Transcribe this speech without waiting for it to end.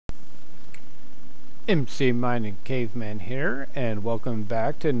MC Mining Caveman here, and welcome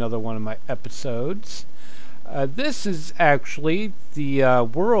back to another one of my episodes. This is actually the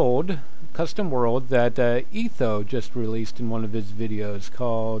custom world that Etho just released in one of his videos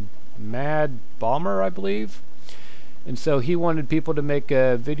called Mad Bomber, I believe. And so he wanted people to make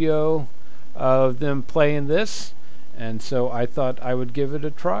a video of them playing this, and so I thought I would give it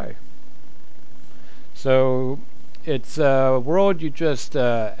a try. So it's a world you just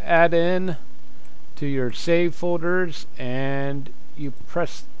add in to your save folders and you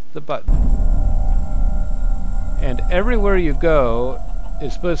press the button, and everywhere you go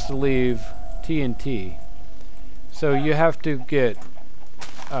is supposed to leave TNT, so you have to get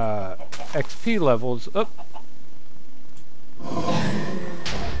XP levels up.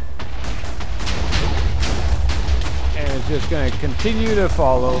 And it's just going to continue to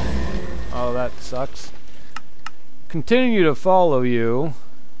follow. Oh, that sucks. Continue to follow you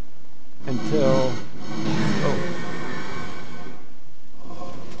until... Oh.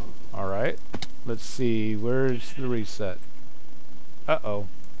 Alright. Let's see. Where's the reset? Uh-oh.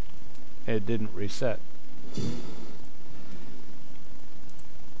 It didn't reset.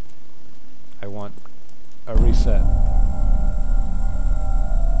 I want a reset.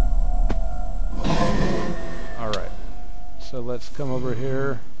 Alright. So let's come over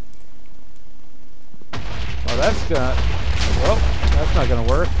here. Oh, that's gonna... Well, that's not gonna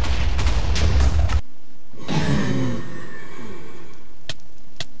work.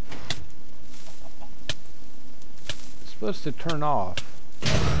 It's supposed to turn off.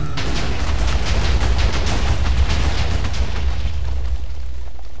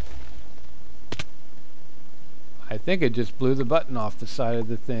 I think it just blew the button off the side of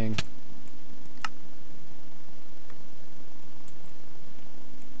the thing.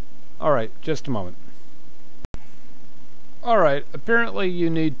 Alright, just a moment. Alright, apparently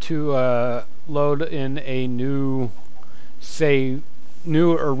you need to load in a new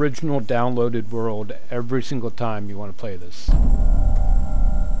original downloaded world every single time you want to play this.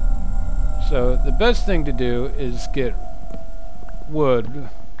 So the best thing to do is get wood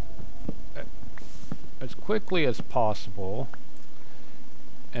as quickly as possible,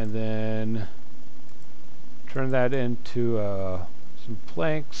 and then turn that into some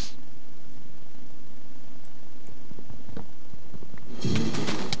planks.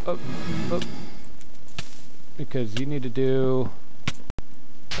 Up, up. Because you need to do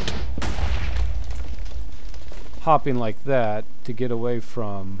hopping like that to get away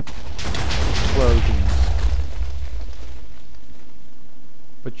from explosions.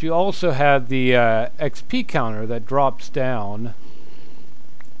 But you also have the XP counter that drops down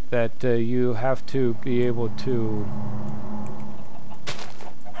that you have to be able to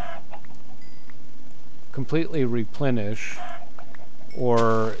completely replenish,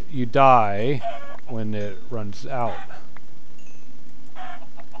 or you die when it runs out.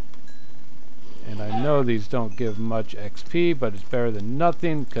 And I know these don't give much XP, but it's better than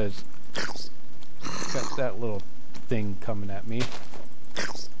nothing, because got that little thing coming at me.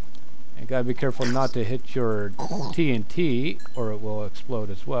 And gotta be careful not to hit your TNT, or it will explode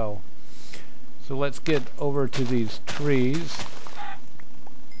as well. So let's get over to these trees.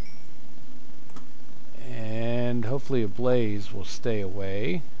 And hopefully a blaze will stay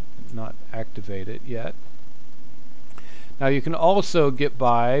away, not activate it yet. Now you can also get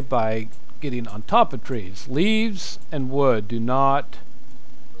by getting on top of trees. Leaves and wood do not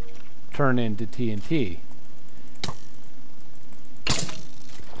turn into TNT.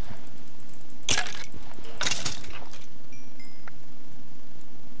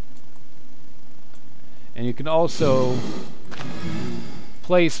 And you can also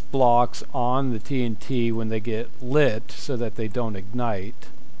place blocks on the TNT when they get lit so that they don't ignite.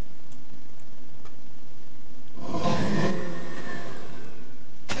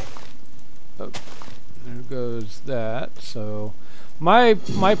 Oh, there goes that. So my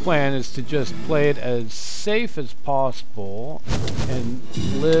plan is to just play it as safe as possible and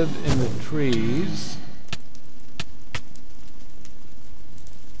live in the trees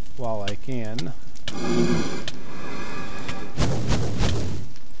while I can.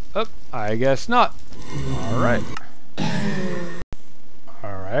 Oh, I guess not. Alright.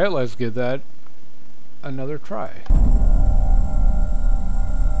 Alright, let's give that another try.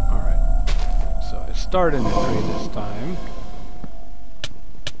 Alright. So I start in the tree this time.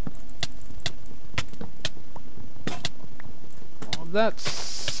 Well, that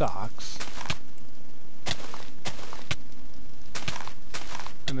sucks.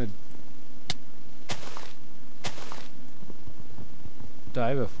 I'm gonna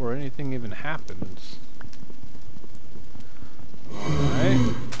die before anything even happens.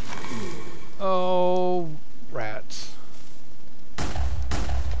 Alright. Oh,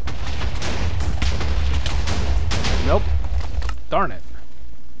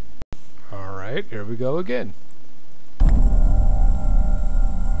 go again.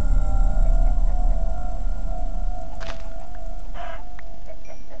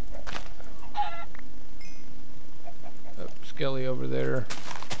 Oh, Skelly over there.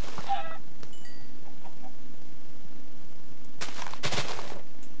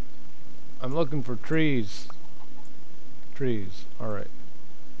 I'm looking for trees. Trees. Alright.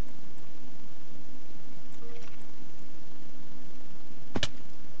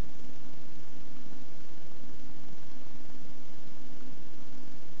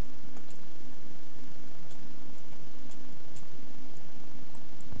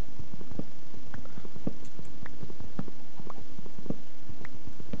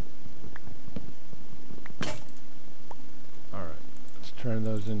 Alright. Let's turn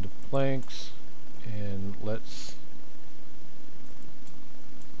those into planks. And let's...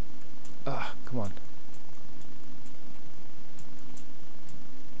 come on.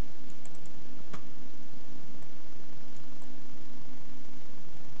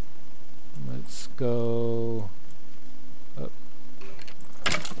 Let's go up.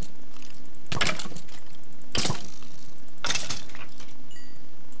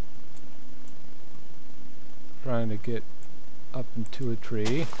 Trying to get up into a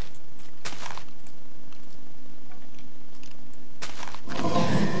tree.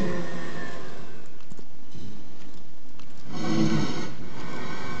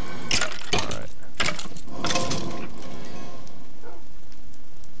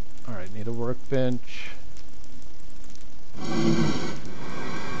 Need a workbench.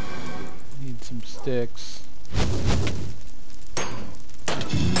 Need some sticks.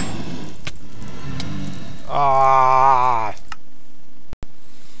 Ah!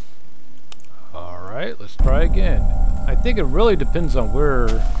 Alright, let's try again. I think it really depends on where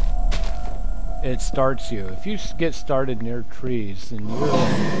it starts you. If you get started near trees, then you're...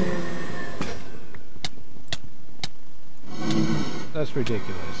 That's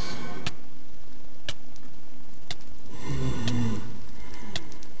ridiculous.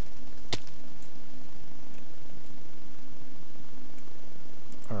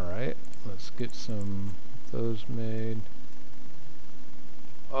 Alright, let's get some of those made.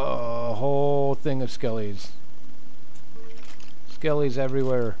 A whole thing of skellies. Skellies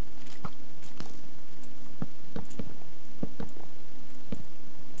everywhere.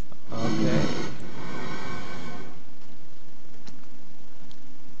 Okay.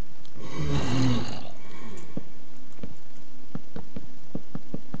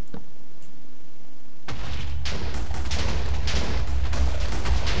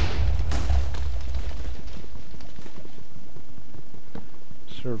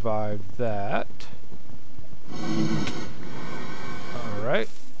 Survived that. Alright,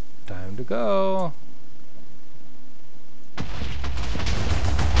 time to go.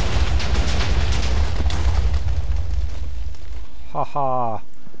 Haha.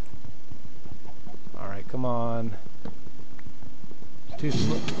 Alright, come on. It's too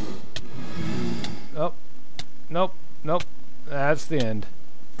slow. Oh, nope, nope. That's the end.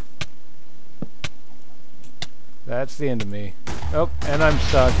 That's the end of me. Oh, and I'm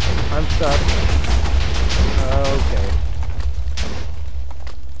stuck. I'm stuck. Okay.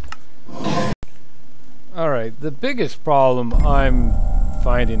 Alright, the biggest problem I'm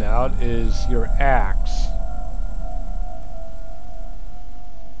finding out is your axe.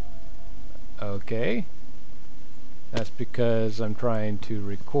 Okay. That's because I'm trying to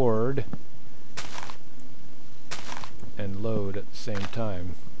record and load at the same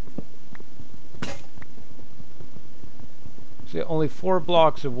time. See, only 4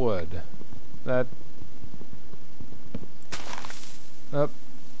 blocks of wood. That... Oh,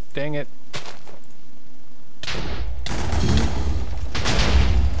 dang it.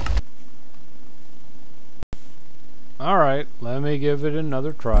 Alright, let me give it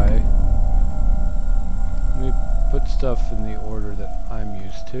another try. Let me put stuff in the order that I'm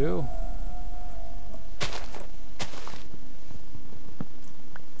used to.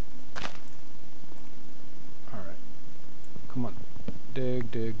 Come on.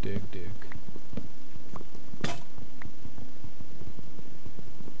 Dig, dig, dig, dig.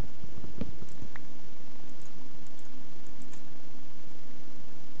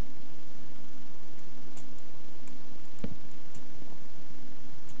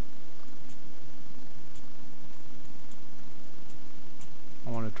 I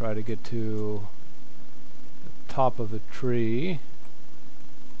want to try to get to the top of a tree.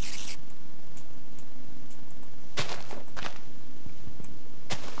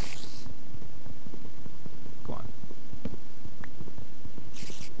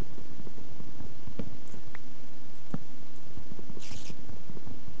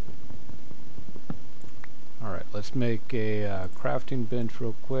 let's make a crafting bench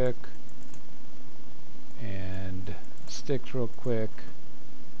real quick, and sticks real quick,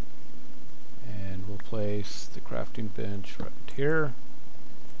 and we'll place the crafting bench right here,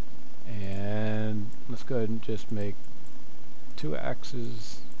 and let's go ahead and just make 2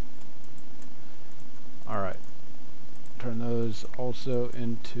 axes. Alright, turn those also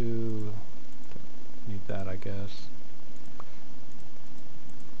into, need that I guess.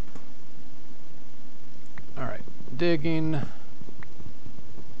 Alright, digging.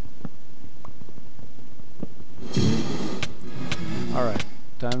 Alright,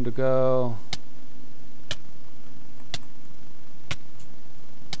 time to go.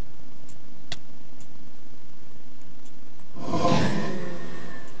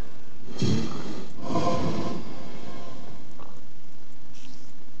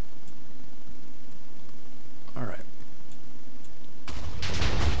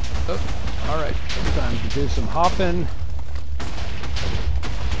 Alright, time to do some hopping.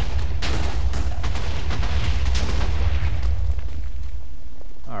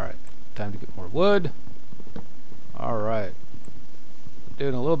 Alright, time to get more wood. Alright,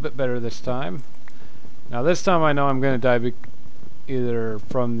 doing a little bit better this time. Now this time I know I'm going to die either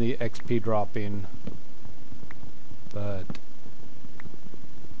from the XP dropping, but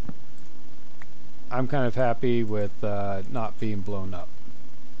I'm kind of happy with not being blown up.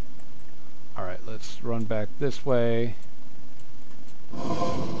 Alright, let's run back this way.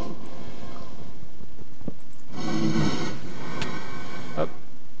 Up.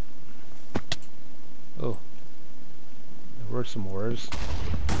 Oh. There were some ores.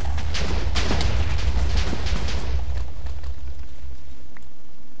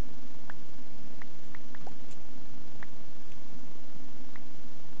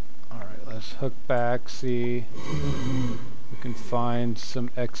 Alright, let's hook back, see if we can find some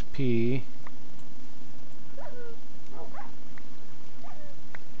XP.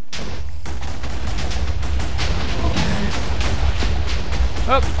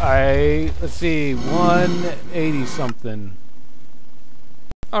 Oh, let's see, 180 something.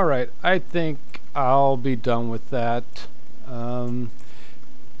 Alright, I think I'll be done with that. Kind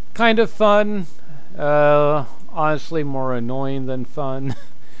of fun. Honestly, more annoying than fun.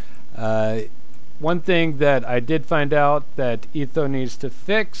 One thing that I did find out that Etho needs to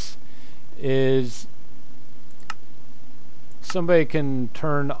fix is somebody can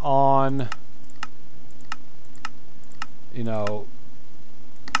turn on, you know,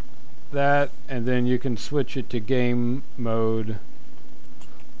 that, and then you can switch it to game mode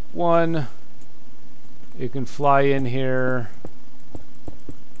 1. You can fly in here,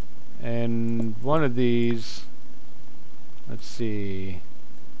 and one of these, let's see,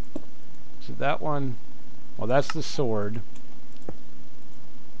 is it that one? Well, that's the sword.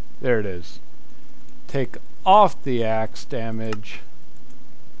 There it is. Take off the axe damage,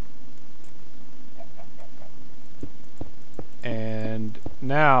 and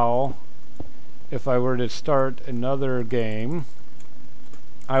now if I were to start another game,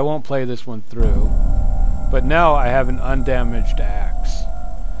 I won't play this one through, but now I have an undamaged axe.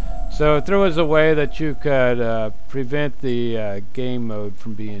 So if there was a way that you could prevent the game mode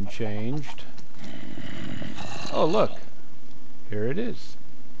from being changed. Oh look, here it is.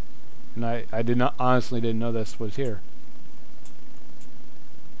 And I honestly didn't know this was here.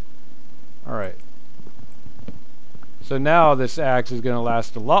 Alright. So now this axe is going to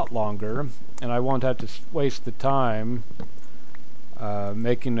last a lot longer, and I won't have to waste the time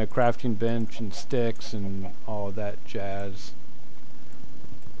making a crafting bench and sticks and all of that jazz.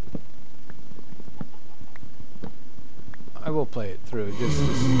 I will play it through.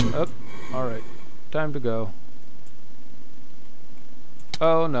 Oh, alright. Time to go.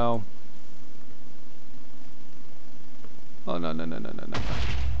 Oh no. Oh no, no, no, no, no, no.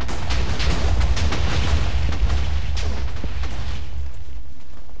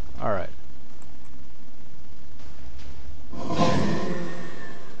 Alright.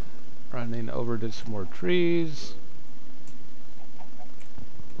 Running over to some more trees.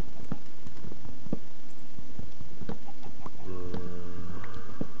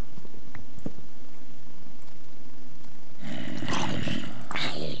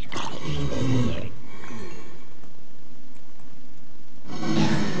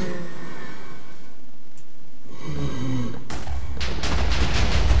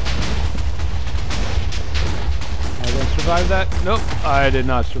 Survive that? Nope, I did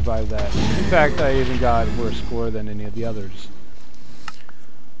not survive that. In fact, I even got a worse score than any of the others.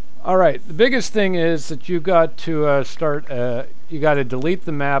 Alright, the biggest thing is that you got to you got to delete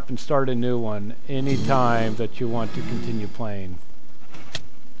the map and start a new one anytime that you want to continue playing.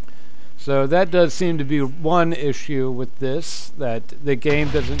 So that does seem to be one issue with this, that the game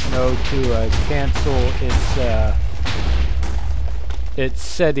doesn't know to cancel its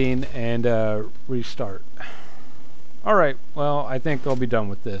setting and restart. Alright, well, I think I'll be done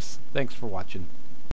with this. Thanks for watching.